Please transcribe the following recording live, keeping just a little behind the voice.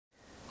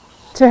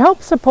To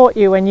help support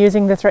you when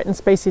using the Threatened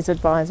Species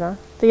Advisor,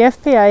 the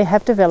FPA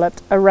have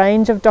developed a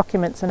range of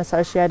documents and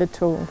associated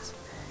tools.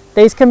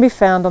 These can be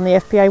found on the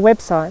FPA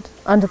website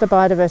under the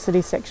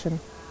Biodiversity section.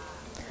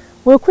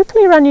 We'll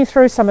quickly run you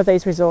through some of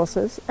these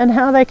resources and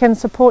how they can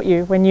support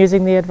you when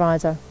using the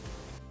Advisor.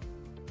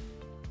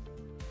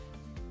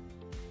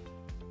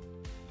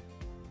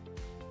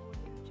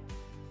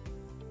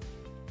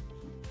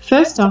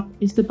 First up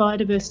is the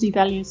Biodiversity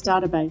Values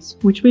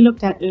Database, which we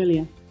looked at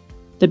earlier.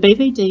 The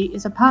BVD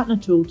is a partner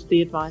tool to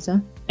the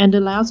Advisor and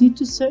allows you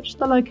to search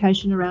the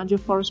location around your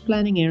forest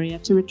planning area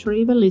to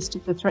retrieve a list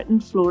of the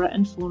threatened flora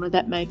and fauna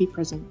that may be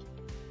present.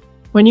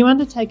 When you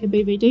undertake a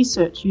BVD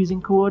search using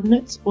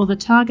coordinates or the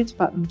Targets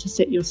button to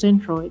set your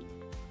centroid,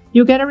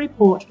 you'll get a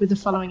report with the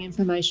following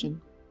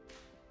information: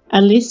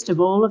 a list of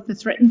all of the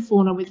threatened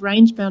fauna with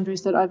range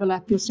boundaries that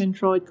overlap your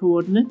centroid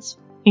coordinates,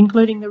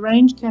 including the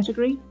range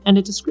category and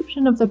a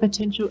description of the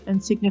potential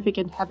and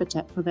significant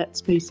habitat for that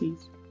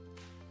species.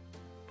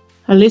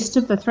 A list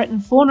of the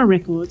threatened fauna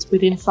records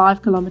within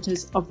 5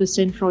 kilometres of the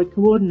centroid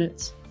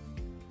coordinates.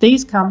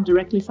 These come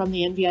directly from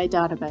the NVA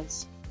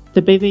database.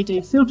 The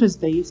BVD filters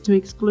these to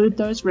exclude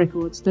those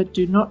records that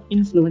do not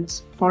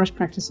influence forest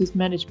practices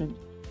management,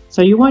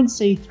 so you won't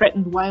see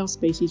threatened whale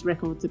species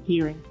records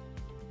appearing.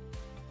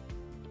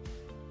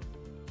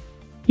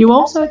 You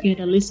also get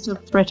a list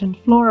of threatened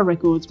flora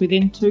records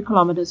within 2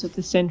 kilometres of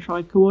the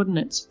centroid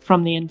coordinates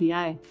from the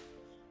NVA,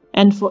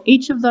 and for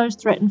each of those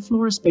threatened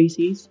flora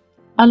species,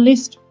 a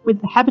list with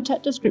the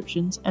habitat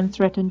descriptions and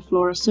threatened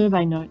flora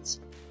survey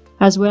notes,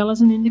 as well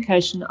as an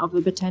indication of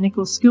the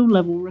botanical skill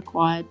level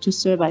required to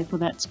survey for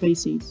that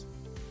species.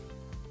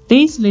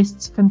 These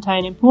lists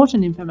contain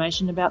important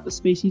information about the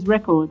species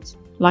records,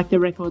 like the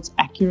record's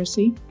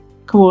accuracy,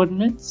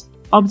 coordinates,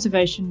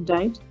 observation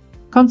date,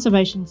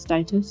 conservation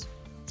status,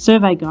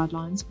 survey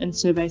guidelines, and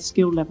survey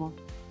skill level.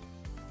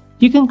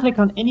 You can click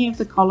on any of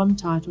the column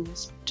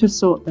titles to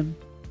sort them.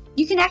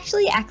 You can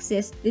actually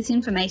access this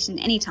information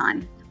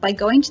anytime by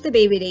going to the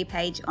BVD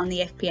page on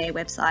the FPA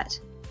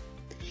website.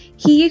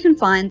 Here you can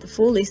find the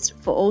full list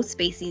for all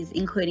species,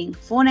 including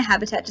fauna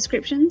habitat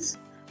descriptions,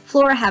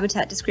 flora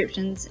habitat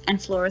descriptions, and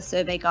flora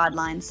survey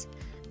guidelines,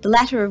 the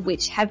latter of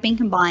which have been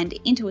combined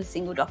into a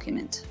single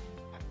document.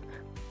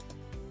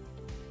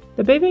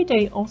 The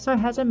BVD also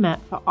has a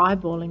map for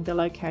eyeballing the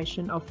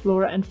location of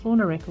flora and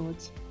fauna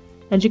records,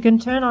 and you can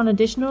turn on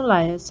additional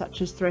layers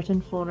such as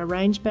threatened fauna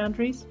range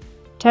boundaries,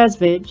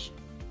 TASVEG,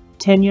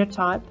 tenure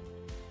type,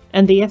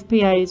 and the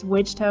FPA's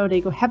wedge-tailed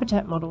eagle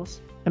habitat models,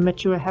 a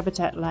mature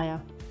habitat layer.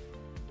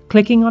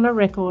 Clicking on a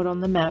record on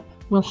the map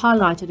will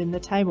highlight it in the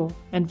table,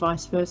 and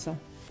vice versa.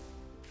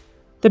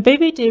 The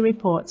BVD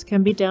reports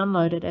can be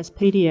downloaded as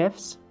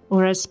PDFs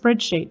or as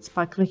spreadsheets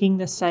by clicking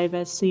the Save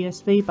as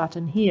CSV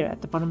button here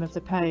at the bottom of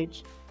the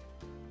page.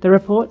 The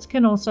reports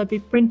can also be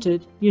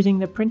printed using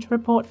the Print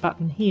Report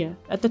button here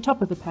at the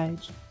top of the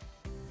page.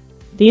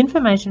 The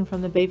information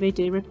from the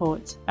BVD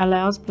reports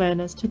allows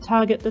planners to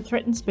target the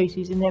threatened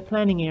species in their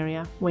planning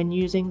area when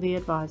using the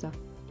Advisor.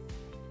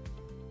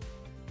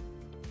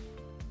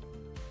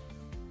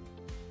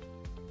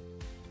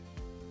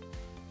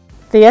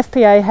 The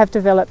FPA have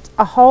developed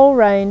a whole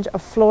range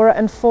of flora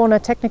and fauna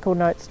technical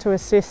notes to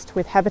assist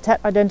with habitat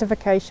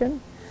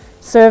identification,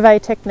 survey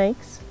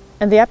techniques,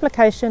 and the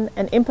application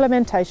and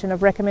implementation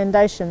of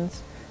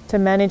recommendations to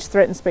manage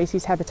threatened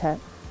species habitat.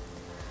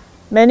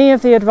 Many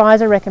of the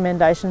Advisor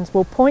recommendations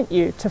will point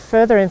you to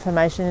further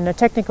information in a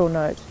technical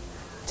note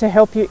to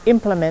help you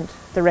implement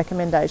the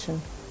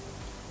recommendation.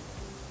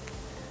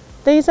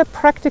 These are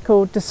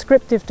practical,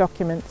 descriptive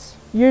documents,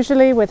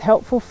 usually with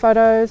helpful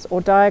photos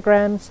or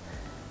diagrams,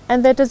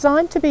 and they're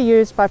designed to be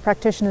used by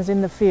practitioners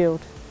in the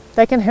field.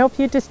 They can help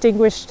you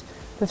distinguish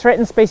the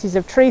threatened species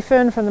of tree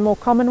fern from the more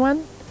common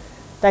one.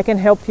 They can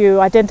help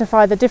you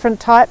identify the different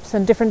types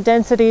and different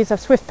densities of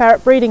swift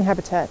parrot breeding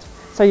habitat,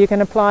 so you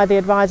can apply the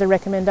Advisor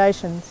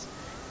recommendations.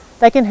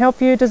 They can help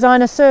you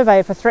design a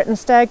survey for threatened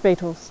stag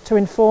beetles to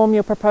inform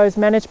your proposed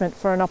management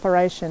for an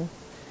operation.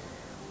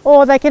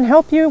 Or they can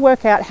help you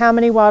work out how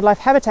many wildlife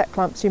habitat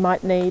clumps you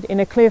might need in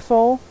a clear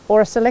fall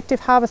or a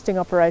selective harvesting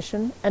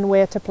operation and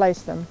where to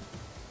place them.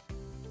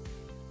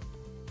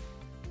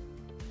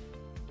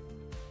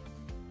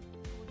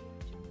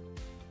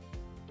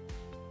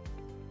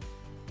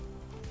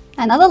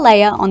 Another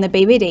layer on the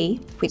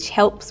BVD, which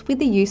helps with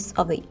the use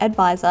of the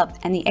Advisor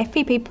and the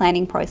FPP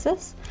planning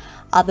process,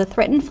 are the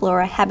Threatened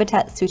Flora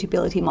Habitat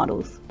Suitability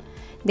Models.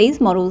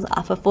 These models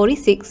are for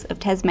 46 of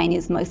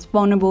Tasmania's most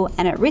vulnerable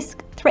and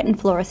at-risk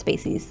threatened flora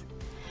species.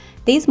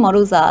 These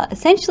models are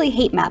essentially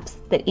heat maps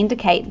that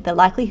indicate the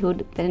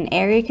likelihood that an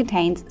area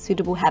contains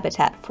suitable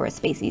habitat for a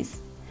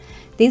species.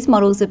 These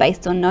models are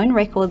based on known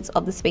records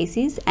of the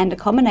species and a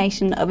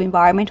combination of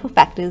environmental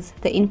factors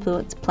that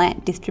influence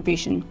plant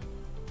distribution.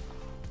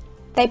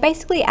 They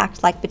basically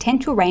act like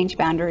potential range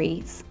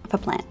boundaries for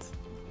plants.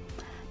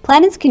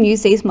 Planners can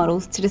use these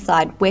models to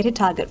decide where to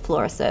target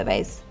flora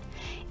surveys.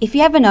 If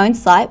you have a known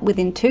site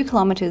within 2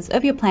 kilometres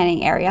of your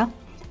planning area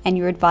and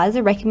your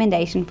Advisor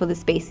recommendation for the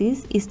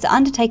species is to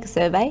undertake a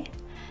survey,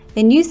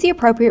 Then use the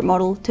appropriate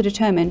model to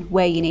determine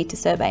where you need to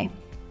survey.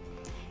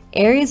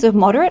 Areas of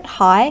moderate,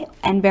 high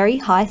and very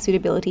high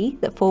suitability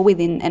that fall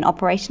within an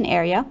operation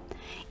area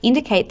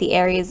indicate the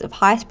areas of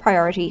highest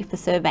priority for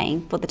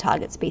surveying for the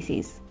target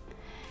species.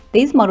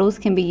 These models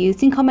can be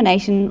used in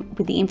combination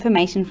with the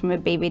information from a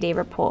BVD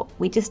report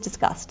we just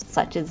discussed,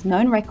 such as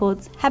known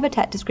records,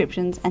 habitat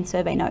descriptions and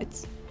survey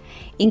notes.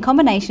 In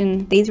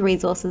combination, these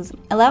resources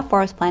allow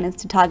forest planners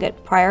to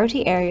target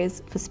priority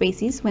areas for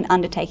species when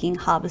undertaking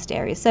harvest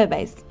area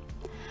surveys.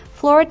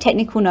 Flora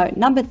Technical Note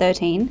number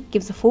 13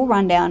 gives a full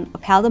rundown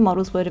of how the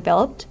models were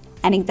developed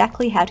and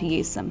exactly how to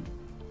use them.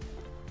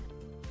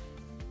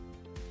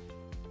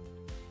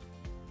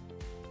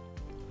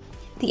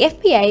 The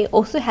FPA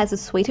also has a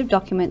suite of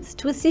documents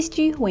to assist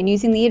you when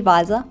using the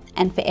Advisor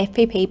and for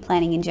FPP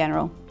planning in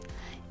general.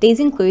 These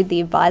include the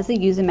Advisor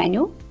User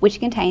Manual, which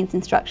contains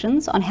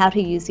instructions on how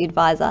to use the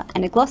Advisor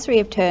and a glossary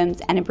of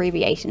terms and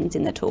abbreviations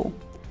in the tool.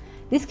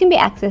 This can be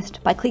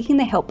accessed by clicking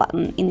the Help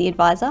button in the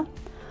Advisor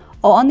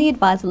or on the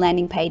Advisor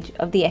landing page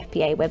of the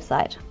FPA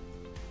website.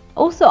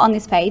 Also on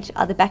this page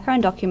are the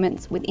background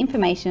documents with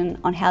information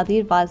on how the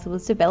Advisor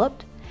was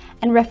developed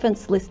and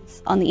reference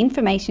lists on the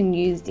information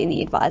used in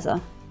the Advisor.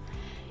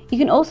 You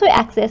can also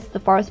access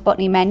the Forest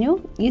Botany Manual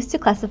used to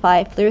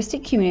classify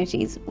floristic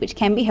communities, which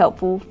can be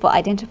helpful for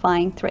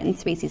identifying threatened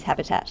species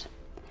habitat.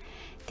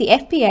 The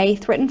FPA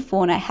Threatened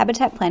Fauna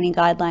Habitat Planning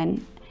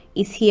Guideline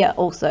is here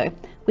also,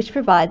 which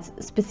provides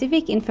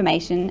specific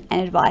information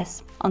and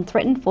advice on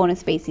threatened fauna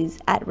species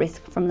at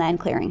risk from land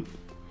clearing.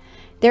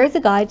 There is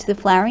a guide to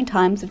the flowering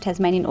times of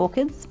Tasmanian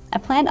orchids, a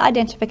plant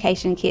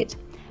identification kit,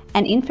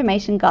 an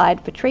information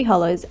guide for tree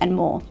hollows and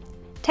more.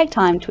 Take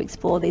time to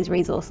explore these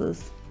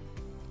resources.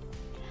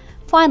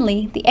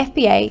 Finally, the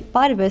FPA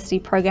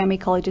Biodiversity Program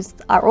Ecologists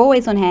are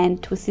always on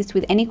hand to assist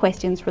with any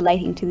questions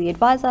relating to the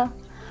Advisor,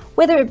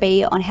 whether it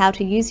be on how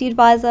to use the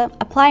Advisor,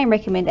 applying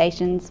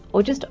recommendations,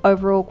 or just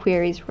overall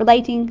queries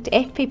relating to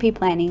FPP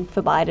planning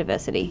for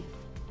biodiversity.